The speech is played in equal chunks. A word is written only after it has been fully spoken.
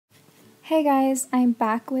Hey guys, I'm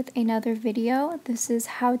back with another video. This is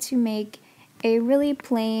how to make a really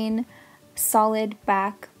plain solid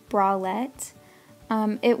back bralette.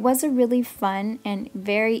 It was a really fun and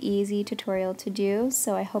very easy tutorial to do,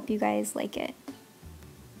 so I hope you guys like it.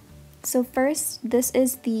 So first, this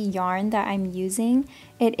is the yarn that I'm using.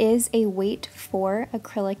 It is a weight 4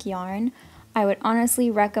 acrylic yarn. I would honestly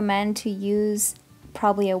recommend to use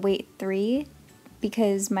probably a weight 3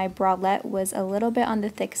 because my bralette was a little bit on the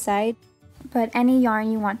thick side. But any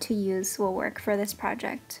yarn you want to use will work for this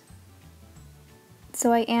project.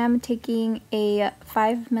 So I am taking a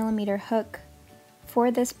 5mm hook for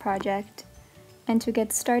this project, and to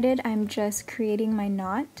get started I'm just creating my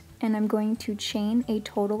knot and I'm going to chain a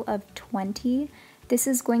total of 20. This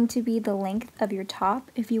is going to be the length of your top.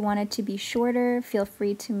 If you want it to be shorter, feel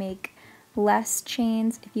free to make less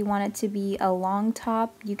chains. If you want it to be a long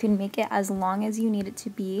top, you can make it as long as you need it to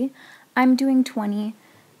be. I'm doing 20.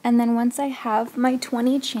 And then once I have my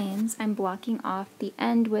 20 chains, I'm blocking off the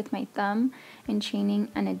end with my thumb and chaining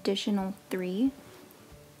an additional 3.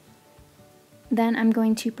 Then I'm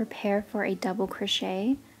going to prepare for a double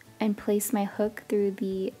crochet and place my hook through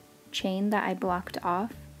the chain that I blocked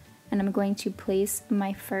off, and I'm going to place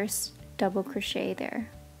my first double crochet there.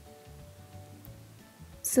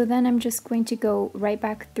 So then I'm just going to go right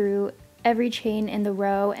back through every chain in the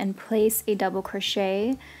row and place a double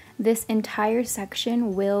crochet. This entire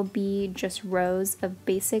section will be just rows of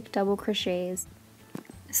basic double crochets.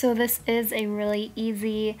 So this is a really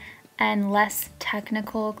easy and less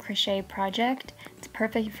technical crochet project. It's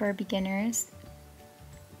perfect for beginners.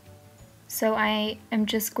 So I am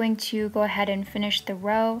just going to go ahead and finish the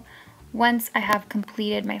row. Once I have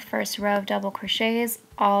completed my first row of double crochets,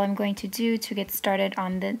 all I'm going to do to get started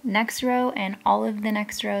on the next row and all of the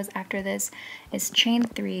next rows after this is chain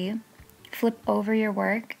 3, flip over your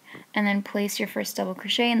work, and then place your first double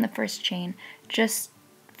crochet in the first chain. Just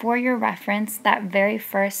for your reference, that very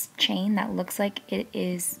first chain that looks like it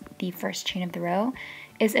is the first chain of the row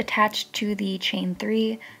is attached to the chain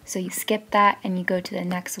 3, so you skip that and you go to the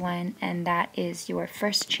next one, and that is your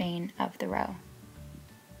first chain of the row.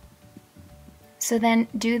 So then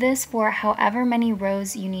do this for however many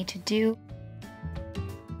rows you need to do.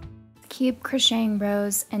 Keep crocheting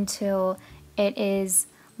rows until it is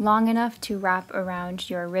long enough to wrap around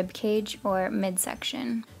your rib cage or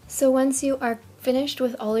midsection. So once you are finished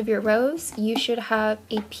with all of your rows, you should have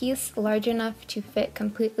a piece large enough to fit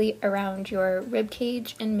completely around your rib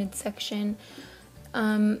cage and midsection.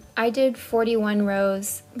 I did 41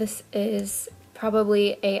 rows. This is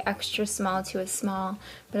probably a extra small to a small,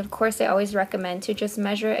 but of course I always recommend to just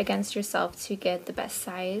measure against yourself to get the best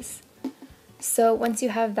size. So once you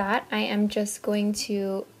have that, I am just going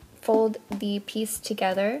to fold the piece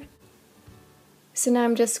together. So now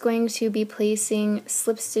I'm just going to be placing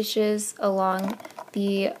slip stitches along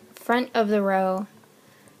the front of the row,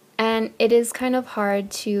 and it is kind of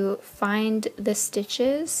hard to find the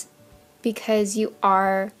stitches because you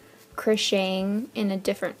are crocheting in a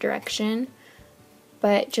different direction,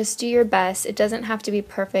 but just do your best. It doesn't have to be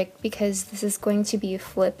perfect because this is going to be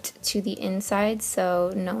flipped to the inside,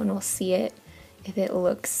 so no one will see it if it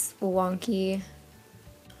looks wonky.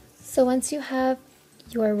 So once you have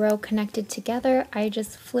your row connected together, I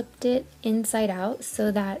just flipped it inside out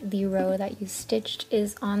so that the row that you stitched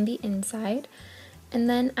is on the inside. And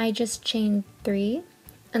then I just chained 3,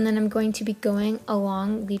 and then I'm going to be going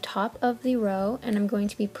along the top of the row and I'm going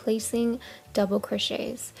to be placing double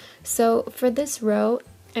crochets. So for this row,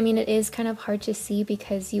 I mean, it is kind of hard to see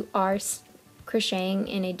because you are crocheting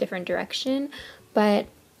in a different direction, but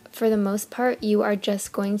for the most part, you are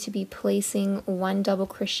just going to be placing 1 double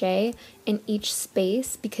crochet in each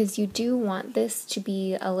space because you do want this to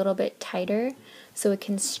be a little bit tighter so it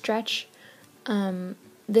can stretch.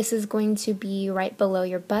 This is going to be right below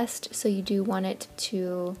your bust, so you do want it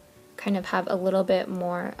to kind of have a little bit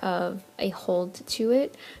more of a hold to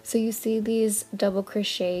it. So you see these double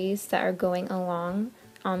crochets that are going along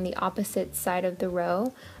on the opposite side of the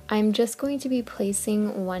row. I'm just going to be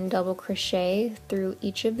placing 1 double crochet through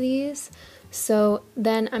each of these. So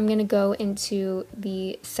then I'm going to go into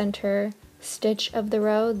the center stitch of the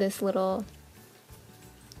row, this little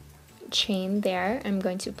chain there. I'm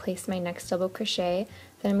going to place my next double crochet.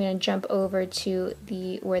 Then I'm going to jump over to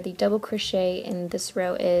where the double crochet in this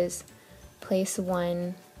row is, place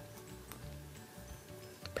 1,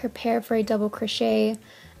 prepare for a double crochet,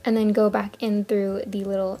 and then go back in through the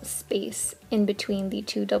little space in between the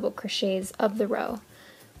 2 double crochets of the row.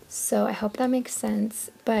 So I hope that makes sense,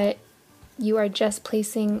 but you are just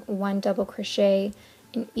placing 1 double crochet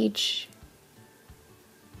in each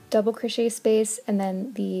double crochet space, and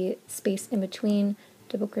then the space in between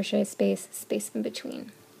double crochet, space, space in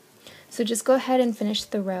between. So just go ahead and finish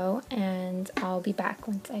the row, and I'll be back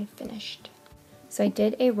once I've finished. So I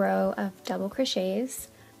did a row of double crochets,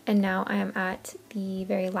 and now I am at the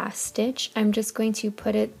very last stitch. I'm just going to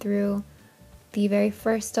put it through the very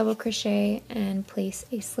first double crochet and place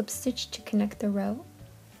a slip stitch to connect the row.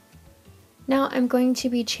 Now I'm going to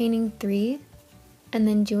be chaining 3 and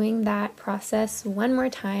then doing that process one more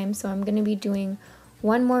time. So I'm going to be doing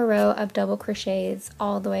one more row of double crochets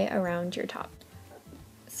all the way around your top.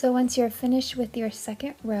 So once you're finished with your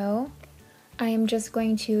second row, I am just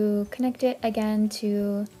going to connect it again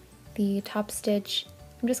to the top stitch.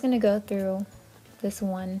 I'm just going to go through this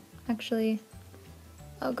one. Actually,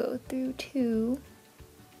 I'll go through 2.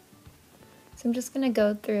 So I'm just going to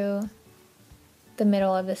go through the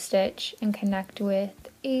middle of the stitch and connect with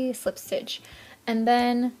a slip stitch. And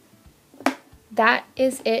then that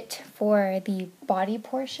is it for the body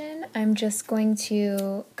portion. I'm just going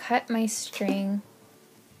to cut my string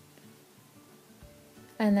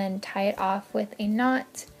and then tie it off with a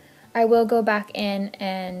knot. I will go back in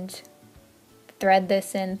and thread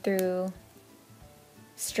this in through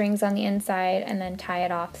strings on the inside and then tie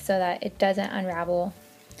it off so that it doesn't unravel.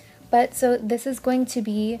 But so this is going to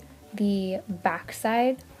be the back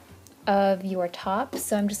side of your top.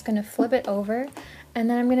 So I'm just going to flip it over, and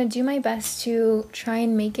then I'm going to do my best to try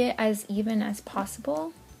and make it as even as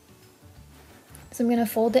possible. So I'm going to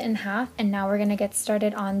fold it in half, and now we're going to get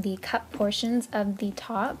started on the cut portions of the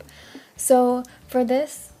top. So for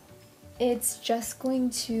this, it's just going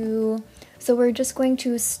to, so we're just going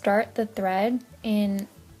to start the thread in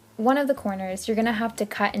one of the corners. You're going to have to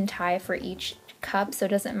cut and tie for each cup, so it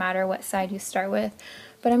doesn't matter what side you start with.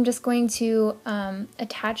 But I'm just going to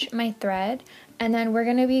attach my thread, and then we're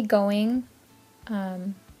going to be going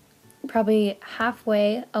probably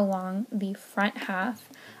halfway along the front half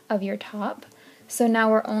of your top. So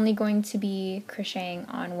now we're only going to be crocheting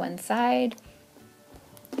on one side,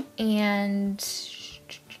 and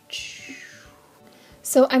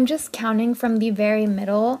so I'm just counting from the very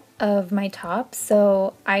middle of my top.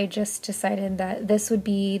 So I just decided that this would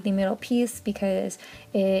be the middle piece because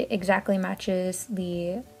it exactly matches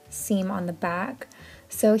the seam on the back.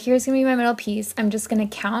 So here's gonna be my middle piece. I'm just gonna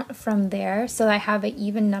count from there so that I have an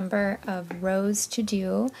even number of rows to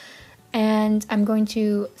do. And I'm going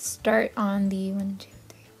to start on the 1, 2,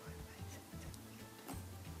 3, 4, 5, 6,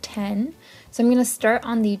 7, 10. So I'm going to start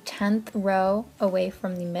on the 10th row away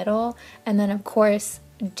from the middle, and then of course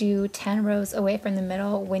do 10 rows away from the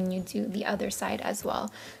middle when you do the other side as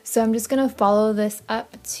well. So I'm just going to follow this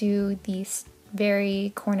up to the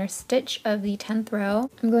very corner stitch of the 10th row.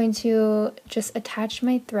 I'm going to just attach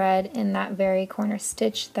my thread in that very corner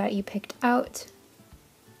stitch that you picked out.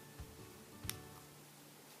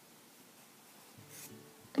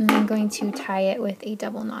 And I'm going to tie it with a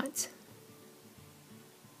double knot.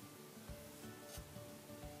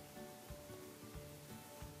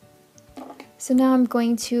 So now I'm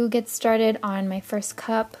going to get started on my first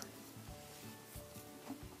cup.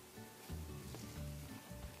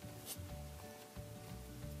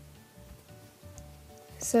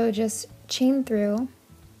 So just chain through.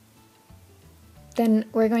 Then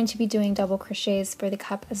we're going to be doing double crochets for the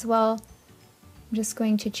cup as well. I'm just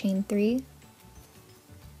going to chain 3.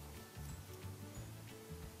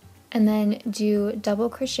 And then do double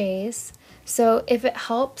crochets. So if it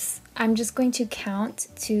helps, I'm just going to count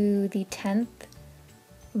to the 10th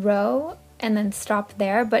row and then stop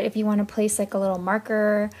there. But if you want to place like a little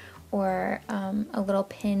marker or a little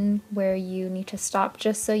pin where you need to stop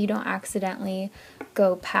just so you don't accidentally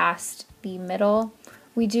go past the middle,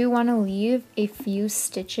 we do want to leave a few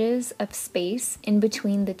stitches of space in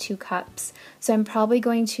between the 2 cups. So I'm probably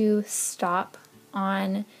going to stop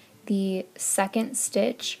on the 2nd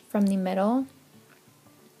stitch from the middle.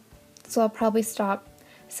 So I'll probably stop.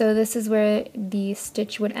 So this is where the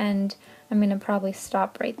stitch would end. I'm going to probably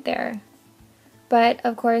stop right there. But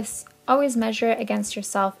of course, always measure it against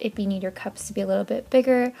yourself. If you need your cups to be a little bit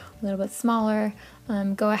bigger, a little bit smaller,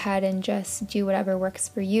 go ahead and just do whatever works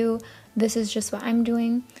for you. This is just what I'm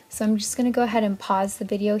doing. So I'm just going to go ahead and pause the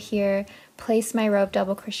video here, place my row of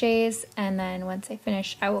double crochets, and then once I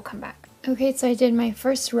finish, I will come back. Okay, so I did my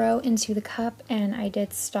first row into the cup, and I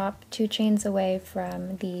did stop 2 chains away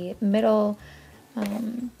from the middle,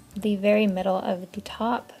 the very middle of the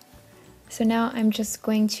top. So now I'm just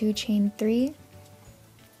going to chain 3,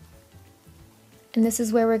 and this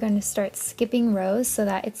is where we're going to start skipping rows so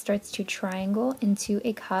that it starts to triangle into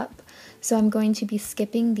a cup. So I'm going to be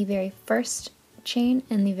skipping the very first chain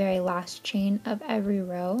and the very last chain of every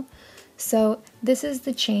row. So this is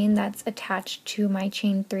the chain that's attached to my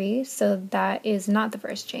chain 3, so that is not the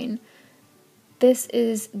first chain. this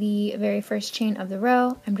is the very first chain of the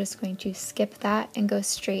row. I'm just going to skip that and go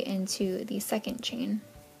straight into the second chain.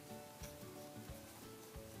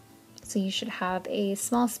 So you should have a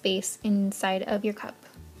small space inside of your cup.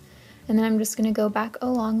 And then I'm just going to go back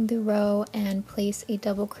along the row and place a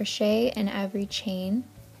double crochet in every chain.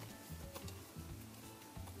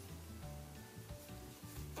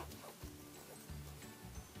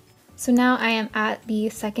 So now I am at the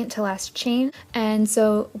second to last chain, and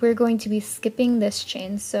so we're going to be skipping this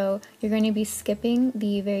chain. So you're going to be skipping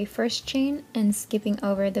the very first chain and skipping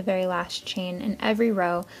over the very last chain in every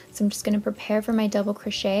row. So I'm just going to prepare for my double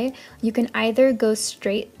crochet. You can either go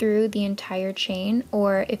straight through the entire chain,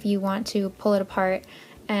 or if you want to pull it apart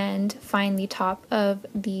and find the top of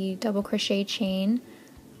the double crochet chain.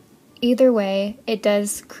 Either way, it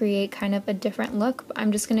does create kind of a different look, but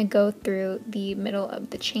I'm just going to go through the middle of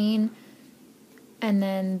the chain, and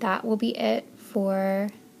then that will be it for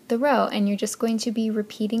the row. And you're just going to be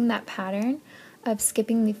repeating that pattern of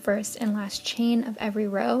skipping the first and last chain of every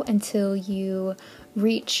row until you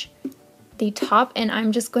reach the top. And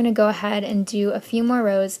I'm just going to go ahead and do a few more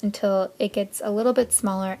rows until it gets a little bit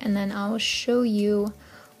smaller, and then I'll show you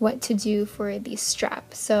what to do for the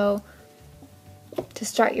strap. So to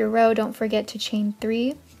start your row, don't forget to chain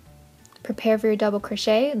 3. Prepare for your double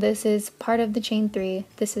crochet. This is part of the chain 3.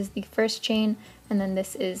 This is the first chain, and then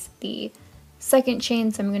this is the second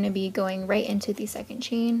chain. So I'm going to be going right into the second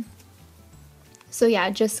chain. So yeah,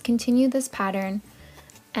 just continue this pattern,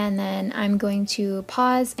 and then I'm going to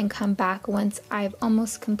pause and come back once I've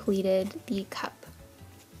almost completed the cup.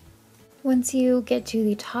 Once you get to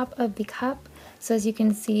the top of the cup, so as you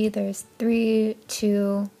can see, there's 3,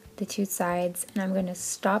 2, the 2 sides, and I'm going to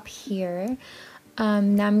stop here.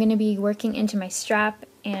 Now I'm going to be working into my strap,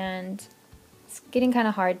 and it's getting kind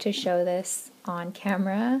of hard to show this on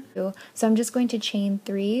camera. So I'm just going to chain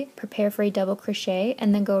 3, prepare for a double crochet,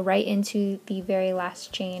 and then go right into the very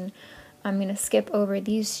last chain. I'm going to skip over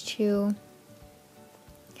these 2,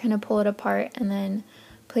 kind of pull it apart, and then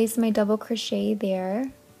place my double crochet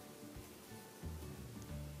there.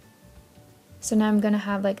 So now I'm going to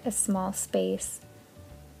have like a small space.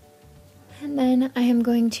 And then I am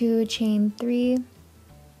going to chain 3,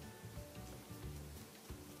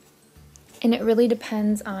 and it really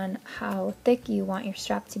depends on how thick you want your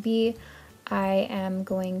strap to be. I am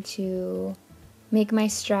going to make my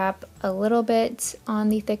strap a little bit on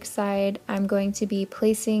the thick side. I'm going to be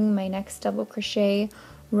placing my next double crochet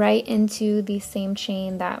right into the same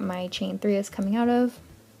chain that my chain 3 is coming out of.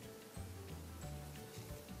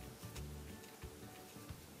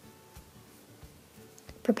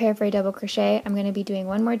 Prepare for a double crochet. I'm going to be doing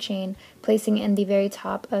one more chain, placing in the very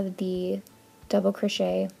top of the double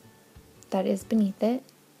crochet that is beneath it.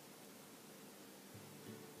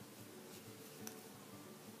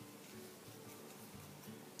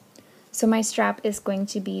 So my strap is going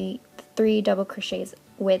to be 3 double crochets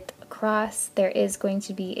width across. There is going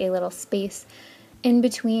to be a little space in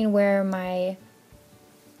between where my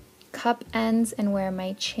cup ends and where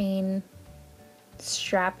my chain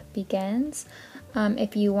strap begins.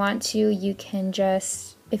 If you want to, you can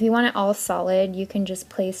just, if you want it all solid, you can just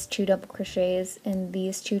place 2 double crochets in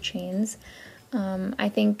these 2 chains. I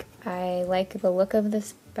think I like the look of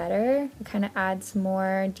this better. It kind of adds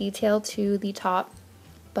more detail to the top,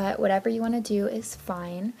 but whatever you want to do is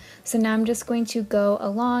fine. So now I'm just going to go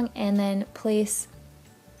along and then place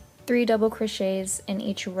 3 double crochets in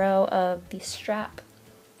each row of the strap.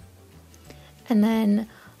 And then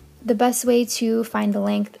the best way to find the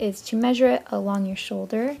length is to measure it along your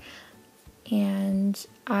shoulder, and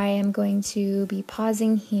I am going to be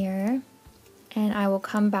pausing here, and I will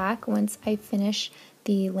come back once I finish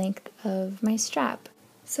the length of my strap.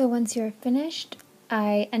 So once you're finished,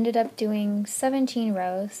 I ended up doing 17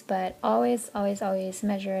 rows, but always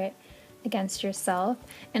measure it against yourself.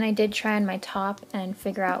 And I did try on my top and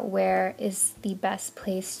figure out where is the best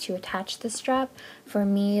place to attach the strap. For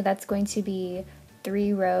me, that's going to be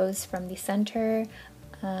 3 rows from the center,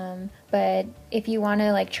 but if you want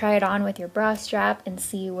to like try it on with your bra strap and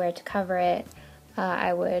see where to cover it,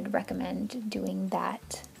 I would recommend doing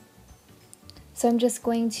that. So I'm just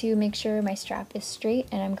going to make sure my strap is straight,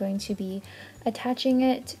 and I'm going to be attaching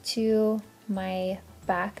it to my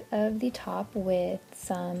back of the top with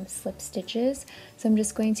some slip stitches. So I'm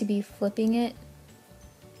just going to be flipping it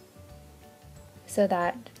so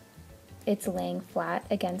that it's laying flat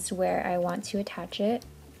against where I want to attach it.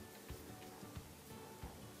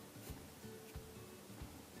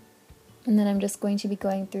 And then I'm just going to be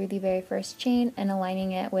going through the very first chain and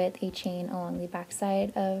aligning it with a chain along the back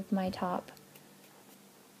side of my top.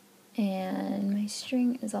 And my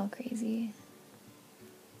string is all crazy.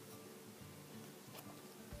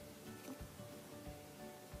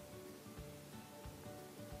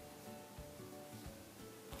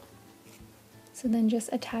 So then just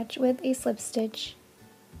attach with a slip stitch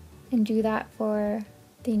and do that for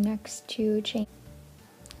the next 2 chains.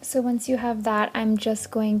 So once you have that, I'm just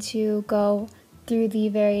going to go through the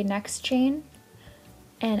very next chain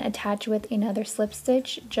and attach with another slip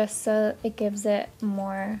stitch just so it gives it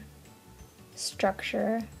more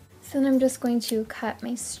structure. So then I'm just going to cut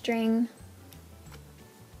my string,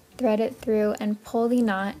 thread it through, and pull the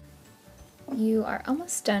knot. You are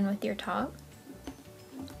almost done with your top.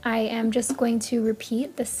 I am just going to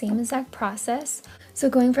repeat the same exact process. So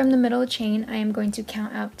going from the middle chain, I am going to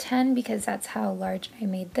count out 10 because that's how large I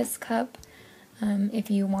made this cup. If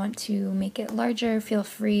you want to make it larger, feel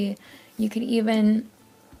free. You could even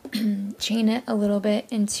chain it a little bit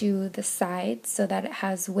into the side so that it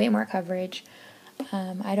has way more coverage.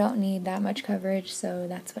 I don't need that much coverage, so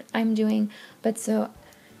that's what I'm doing. But so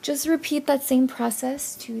just repeat that same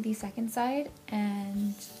process to the second side,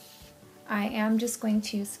 and I am just going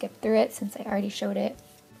to skip through it since I already showed it.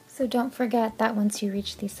 So don't forget that once you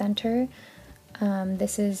reach the center,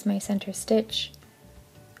 this is my center stitch.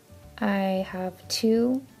 I have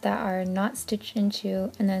 2 that are not stitched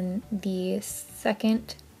into, and then the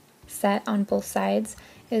second set on both sides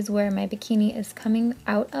is where my bikini is coming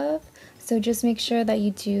out of. So just make sure that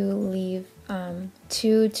you do leave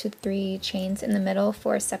 2 to 3 chains in the middle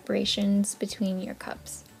for separations between your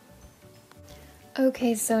cups.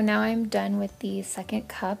 Okay, so now I'm done with the second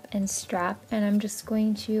cup and strap, and I'm just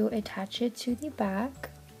going to attach it to the back.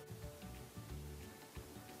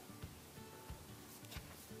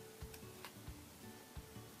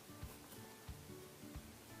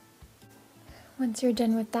 Once you're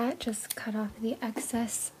done with that, just cut off the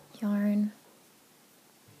excess yarn.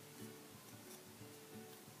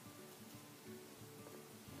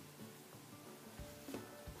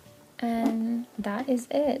 And that is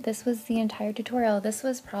it. This was the entire tutorial. This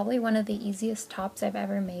was probably one of the easiest tops I've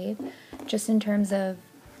ever made, just in terms of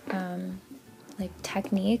like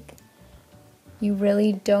technique. You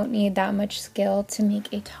really don't need that much skill to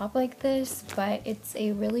make a top like this, but it's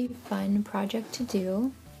a really fun project to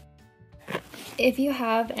do. If you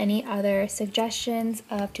have any other suggestions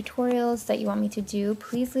of tutorials that you want me to do,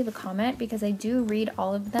 please leave a comment because I do read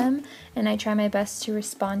all of them and I try my best to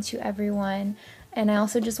respond to everyone. And I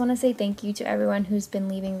also just want to say thank you to everyone who's been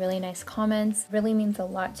leaving really nice comments. It really means a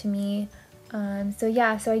lot to me. So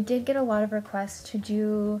yeah, so I did get a lot of requests to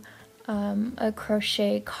do a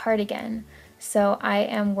crochet cardigan. So I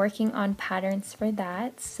am working on patterns for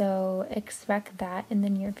that, so expect that in the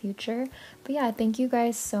near future. But yeah, thank you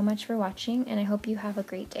guys so much for watching, and I hope you have a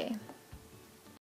great day.